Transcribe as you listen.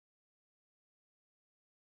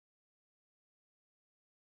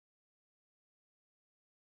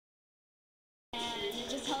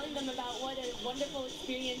telling them about what a wonderful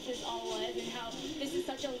experience this all was and how this is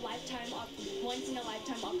such a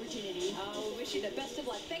once-in-a-lifetime opportunity. We wish you the best of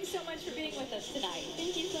luck. Thanks so much for being with us tonight.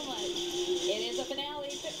 Thank you so much. It is a finale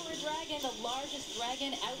fit for a dragon, the largest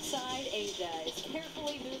dragon outside Asia. It's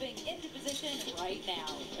carefully moving into position right now.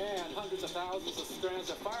 And hundreds of thousands of strands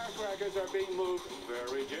of firecrackers are being moved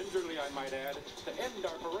very gingerly, I might add, to end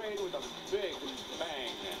our parade with a big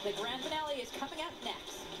bang. The grand finale is coming up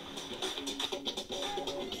next.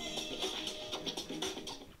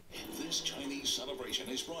 This Chinese celebration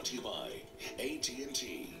is brought to you by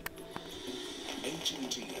AT&T.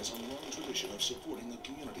 AT&T has a long tradition of supporting the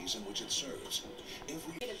communities in which it serves.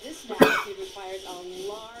 This magnitude requires a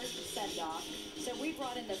large send-off, so we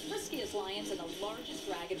brought in the friskiest lions and the largest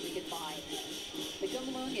dragon we could find. The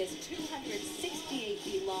Gungmung is 268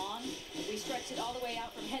 feet long. If we stretched it all the way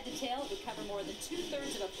out from head to tail, it would cover more than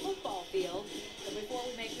 2/3 of a football field. But before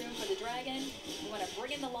we make room for the dragon, we want to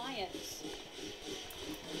bring in the lions.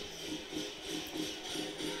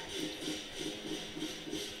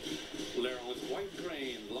 Laurel's White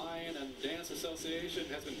Crane Lion and Dance Association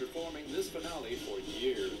has been performing this finale for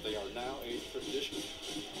years. They are now a tradition.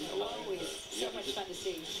 Always so much fun to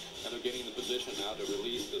see. And they're getting in the position now to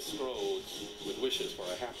release the scrolls with wishes for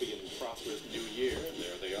a happy and prosperous new year. And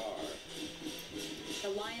there they are. The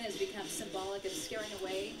lion has become symbolic of scaring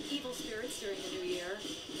away evil spirits during the new year.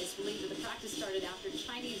 It's believed that the practice started after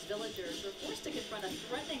Chinese villagers were forced to confront a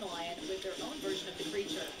threatening lion with their own version of the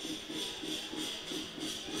creature.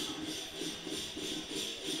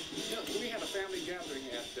 We had a family gathering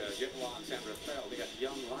at San Desfile. We got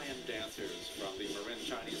young lion dancers from the Marin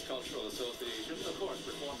Chinese Cultural Association, of course,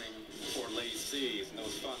 performing for Lay Seas. And it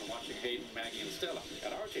was fun watching Hayden, Maggie, and Stella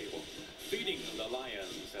at our table, feeding the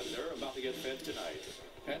lions as they're about to get fed tonight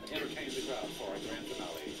and entertain the crowd for our grand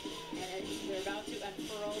finale. And they're about to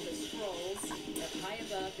unfurl the scrolls. They're high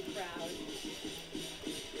above the crowd.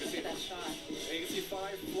 Look at that shot. You can see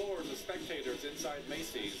 5 floors of spectators inside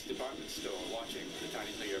Macy's department store watching the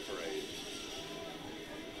Chinese New Year parade.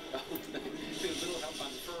 A little help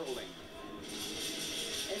unfurling.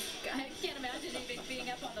 I can't imagine even being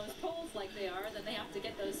up on those poles like they are. Then they have to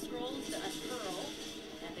get those scrolls to unfurl.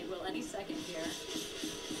 And they will any second here.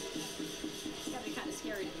 It's got to be kind of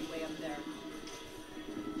scary to be way up there.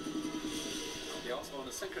 They also want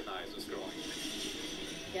to synchronize the scrolling.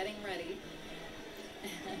 Getting ready.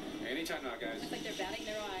 Anytime now, guys. Looks like they're batting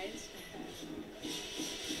their eyes.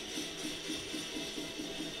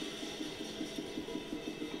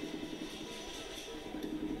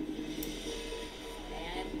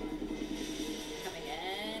 And coming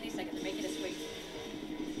any second. They're making us wait.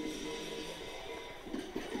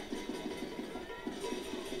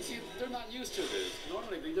 See, they're not used to this.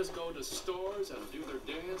 Normally, they just go to stores and do their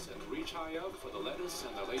dance and reach high up for the lettuce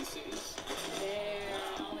and the laces. There,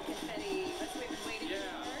 all the confetti. That's what we've been waiting for.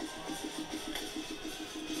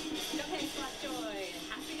 Okay, Slot Joy.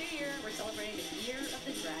 Happy New Year. We're celebrating the Year of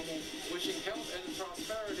the Dragon. Wishing health and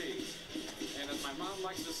prosperity. And as my mom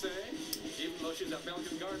likes to say, even though she's at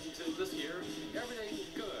Belgian Garden this year, everything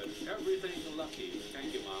good, everything lucky.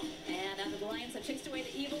 Thank you, Mom. And after the Lions have chased away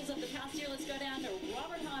the evils of the past year, let's go down to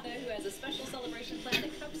Robert Honda, who has a special celebration plan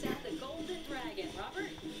that comes out the Golden Dragon.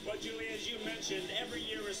 Robert? Well, Julie, as you mentioned, every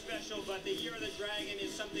year is special, but the Year of the Dragon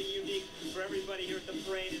is something unique for everybody here at the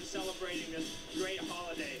parade and celebrating this great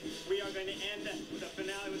holiday. We are going to end with a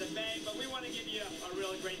finale with a bang, but we want to give you a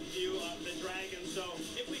really great view of the dragon. So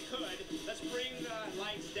if we could, let's bring the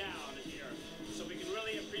lights down here so we can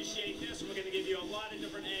really appreciate this. We're going to give you a lot of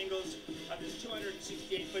different angles of this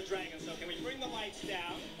 268-foot dragon. So can we bring the lights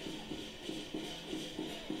down?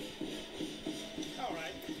 All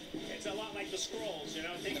right. It's a lot like the scrolls, you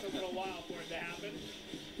know. It takes a little while for it to happen.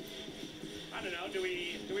 I don't know. Do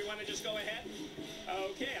we want to just go ahead?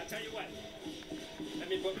 Okay, I'll tell you what. Let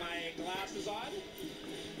me put my glasses on.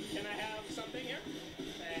 Can I have something here?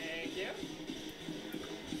 Thank you.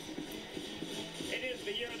 It is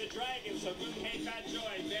the Year of the Dragon, so good hey, Fat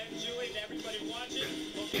Joy, Ben, Julie, to everybody watching.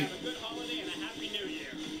 Hope you have a good holiday and a Happy New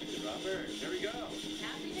Year. Robert, here we go.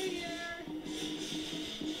 Happy New Year!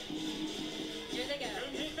 Here they go.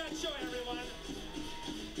 Good hey, Fat Joy, everyone.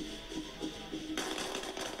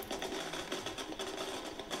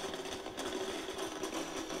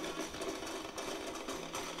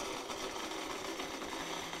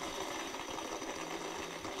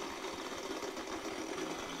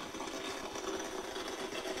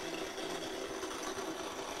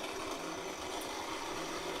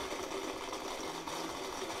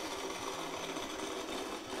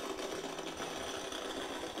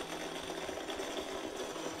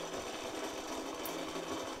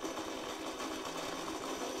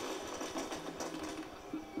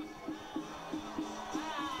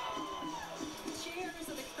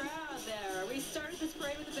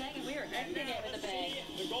 kicking it with a bang.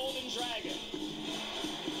 The Golden Dragon.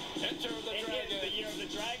 Enter the It dragon. is the year of the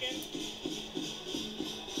dragon.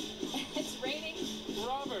 It's raining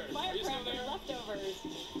Robert, are you still firecracker there? leftovers.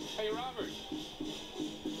 Hey, Robert.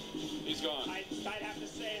 He's gone. I'd have to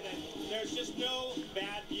say that there's just no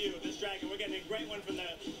bad view of this dragon. We're getting a great one from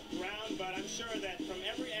the ground, but I'm sure that from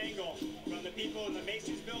every angle, from the people in the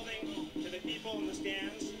Macy's building to the people in the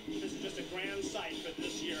stands, this is just a grand sight for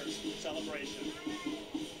this year's celebration.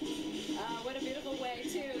 What a beautiful way,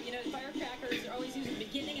 too. You know, firecrackers are always used at the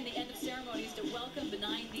beginning and the end of ceremonies to welcome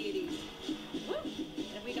benign deities. Woo!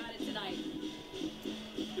 And we got it tonight.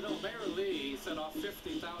 You know, Mayor Lee set off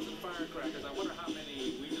 50,000 firecrackers. I wonder how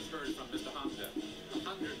many we just heard from Mr. Hamda.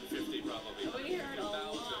 150 probably. We heard a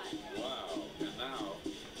lot. Wow. And now,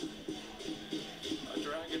 a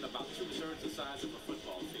dragon about 2/3 the size of a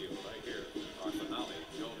football field right here. Our finale,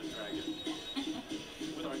 Golden Dragon.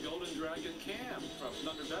 With our Golden Dragon cam from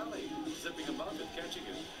Thunder Valley, zipping above it, catching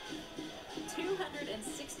it.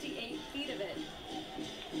 268 feet of it.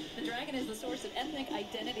 The dragon is the source of ethnic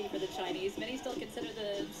identity for the Chinese. Many still consider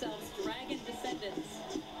themselves dragon descendants.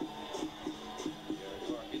 There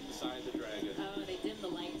you are, inside the dragon. Oh, they dim the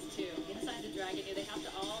lights too. Inside the dragon, they have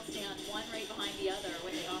to all stand one right behind the other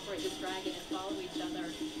when they operate this dragon and follow each other.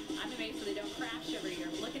 I'm amazed that they don't crash over here.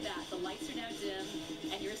 Look at that. The lights are now dim,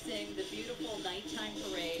 and you're seeing the beautiful nighttime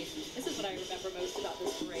parade. This is what I remember most about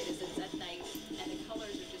this parade, is it's at night, and the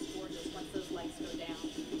colors are just gorgeous once those lights go down.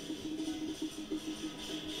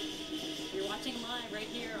 You're watching live right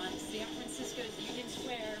here on San Francisco's Union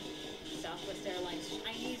Square, Southwest Airlines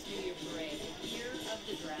Chinese New Year Parade, Year of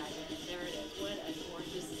the Dragon. There it is. What a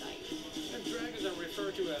gorgeous sight. And dragons are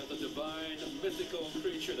referred to as the divine, mythical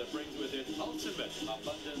creature that brings with it ultimate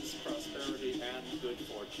abundance, prosperity, and good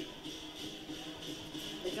fortune.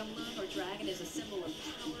 The Gumlung, or dragon, is a symbol of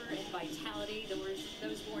power and vitality.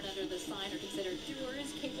 Those born under the sign are considered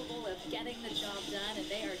doers, capable of getting the job done, and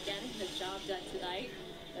they are getting the job done tonight.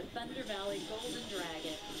 The Thunder Valley Golden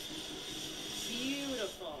Dragon.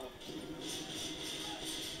 Beautiful.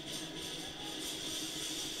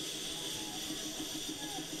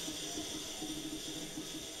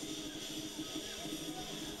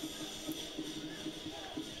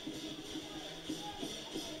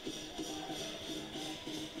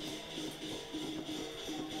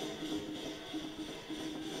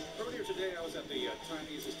 Earlier today, I was at the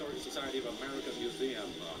Chinese Historical Society of America Museum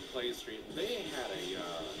on Clay Street. They had a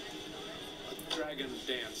dragon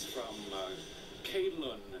dance from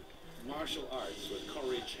Keilun martial arts with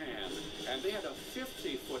Corey Chan, and they had a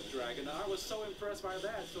 50-foot dragon. I was so impressed by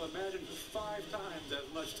that. So imagine 5 times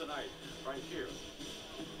as much tonight, right here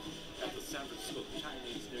at the San Francisco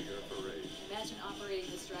Chinese New Year Parade. Imagine operating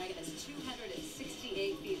this dragon. It's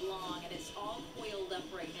 268 feet long, and it's all coiled up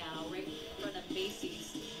right now, right in front of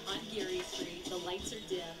Macy's on Geary Street. The lights are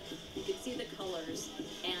dim. You can see the colors.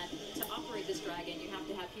 And to operate this dragon, you have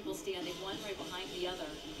to have people standing one right behind the other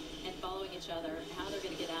and following each other. How they're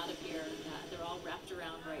going to get out of here, they're all wrapped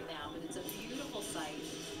around right now. But it's a beautiful sight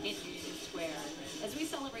in Union Square. As we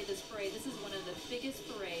celebrate this parade, this is one of the biggest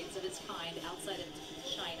parades of its kind outside of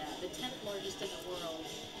China, the 10th largest in the world,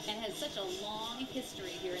 and has such a long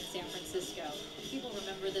history here in San Francisco. People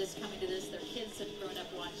remember this, coming to this, their kids have grown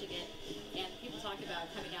up watching it, and people talk about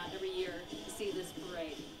coming out every year to see this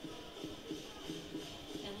parade.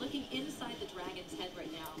 And looking inside the dragon's head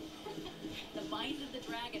right now, the mind of the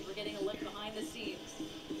dragon, we're getting a look behind the scenes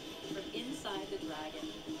from inside the dragon.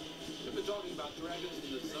 We've been talking about dragons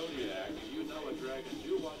in the zodiac. If you know a dragon,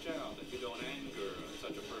 you watch out that you don't anger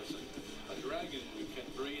such a person. A dragon can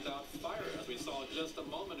breathe out fire, as we saw just a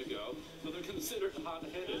moment ago, so they're considered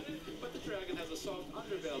hot-headed. But the dragon has a soft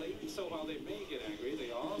underbelly, so while they may get angry,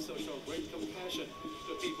 they also show great compassion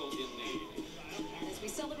to people in need. And as we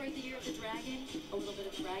celebrate the Year of the Dragon, a little bit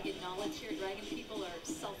of dragon knowledge here. Dragon people are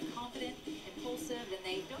self-confident, impulsive, and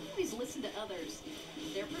they don't always listen to others.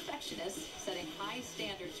 They're perfectionists, setting high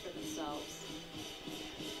standards for themselves.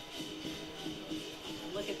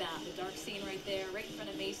 Look at that, the dark scene right there, right in front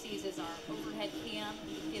of Macy's is our overhead cam.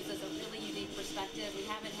 It gives us a really unique perspective. We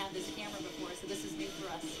haven't had this camera before, so this is new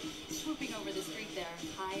for us. Swooping over the street there,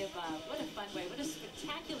 high above. What a fun way, what a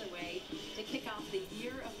spectacular way to kick off the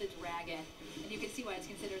Year of the Dragon. And you can see why it's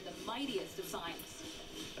considered the mightiest of signs.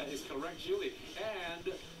 That is correct, Julie.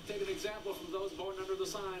 And Take an example from those born under the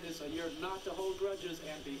sign. It's a year not to hold grudges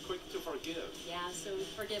and be quick to forgive. Yeah, so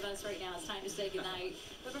forgive us right now. It's time to say goodnight.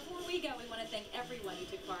 But before we go, we want to thank everyone who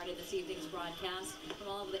took part in this evening's broadcast, from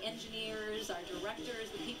all of the engineers, our directors,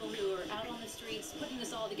 the people who are out on the streets putting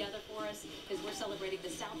this all together for us, because we're celebrating the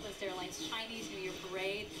Southwest Airlines Chinese New Year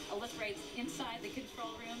Parade. Let's right inside the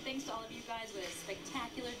control room. Thanks to all of you guys with a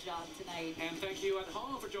spectacular job tonight. And thank you at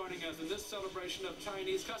home for joining us in this celebration of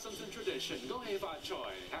Chinese customs and tradition. Go hei fa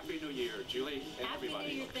choi. Happy New Year, Julie, and Happy everybody.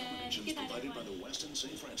 New Year, Ben. Good night, Provided by everyone. the Westin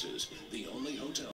St. Francis, the only hotel